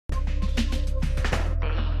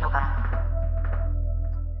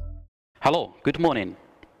Hello, good morning.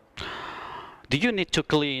 Do you need to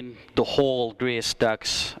clean the whole grease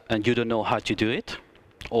ducts and you don't know how to do it?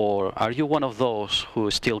 Or are you one of those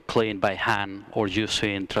who still clean by hand or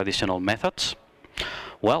using traditional methods?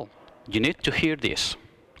 Well, you need to hear this.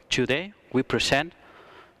 Today we present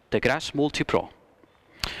Tegras Multipro.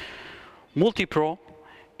 Multipro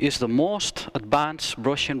is the most advanced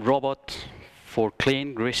brushing robot for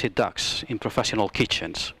clean greasy ducts in professional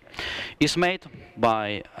kitchens. It's made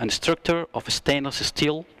by an structure of stainless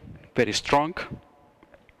steel, very strong.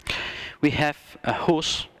 We have a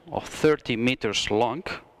hose of 30 meters long,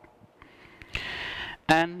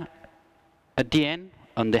 and at the end,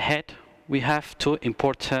 on the head, we have two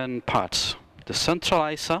important parts: the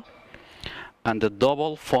centralizer and the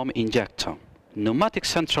double foam injector. Pneumatic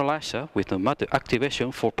centralizer with pneumatic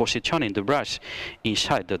activation for positioning the brush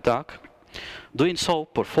inside the duct. Doing so,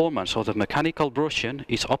 performance of the mechanical brushing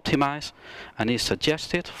is optimized and is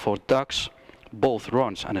suggested for ducts, both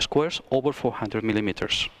rounds and squares, over 400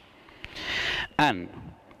 millimeters. And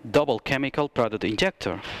double chemical product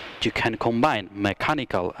injector. You can combine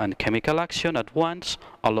mechanical and chemical action at once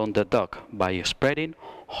along the duct by spreading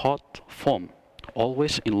hot foam,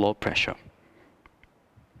 always in low pressure.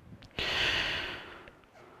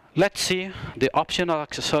 Let's see the optional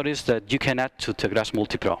accessories that you can add to Tegras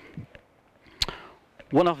Multipro.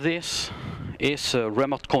 One of these is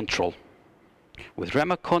remote control. With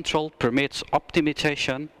remote control permits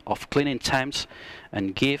optimization of cleaning times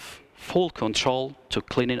and give full control to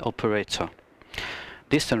cleaning operator.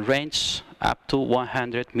 Distance range up to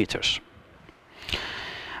 100 meters.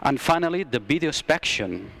 And finally, the video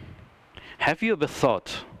inspection. Have you ever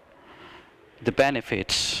thought the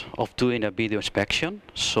benefits of doing a video inspection?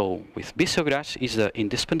 So with PSSGroup is the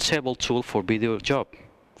indispensable tool for video job,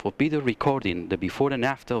 for video recording the before and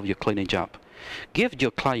after of your cleaning job. Give your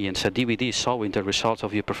clients a DVD showing the results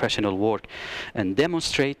of your professional work and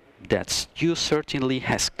demonstrate that you certainly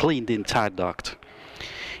has cleaned the entire duct.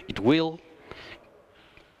 Your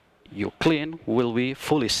client will be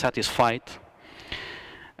fully satisfied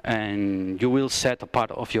and you will set apart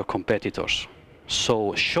of your competitors.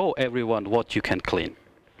 So show everyone what you can clean.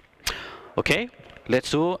 Okay, let's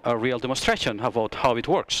do a real demonstration about how it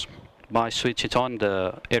works by switching on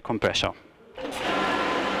the air compressor.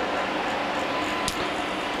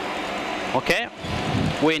 Okay,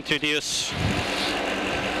 we introduce.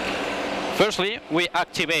 Firstly, we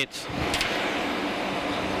activate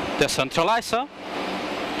the centralizer,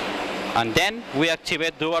 and then we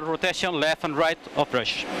activate dual rotation left and right of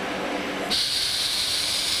brush.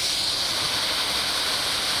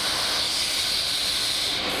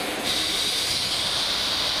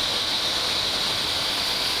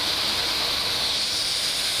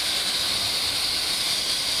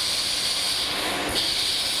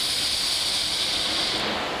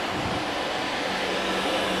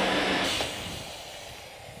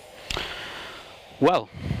 Well,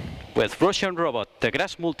 with brushing robot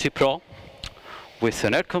Tegras Multipro, with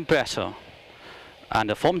an air compressor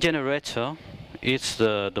and a foam generator, it's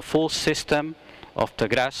the full system of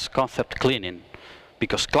Tegras concept cleaning.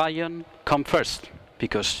 Because client come first,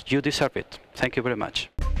 because you deserve it. Thank you very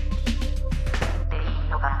much.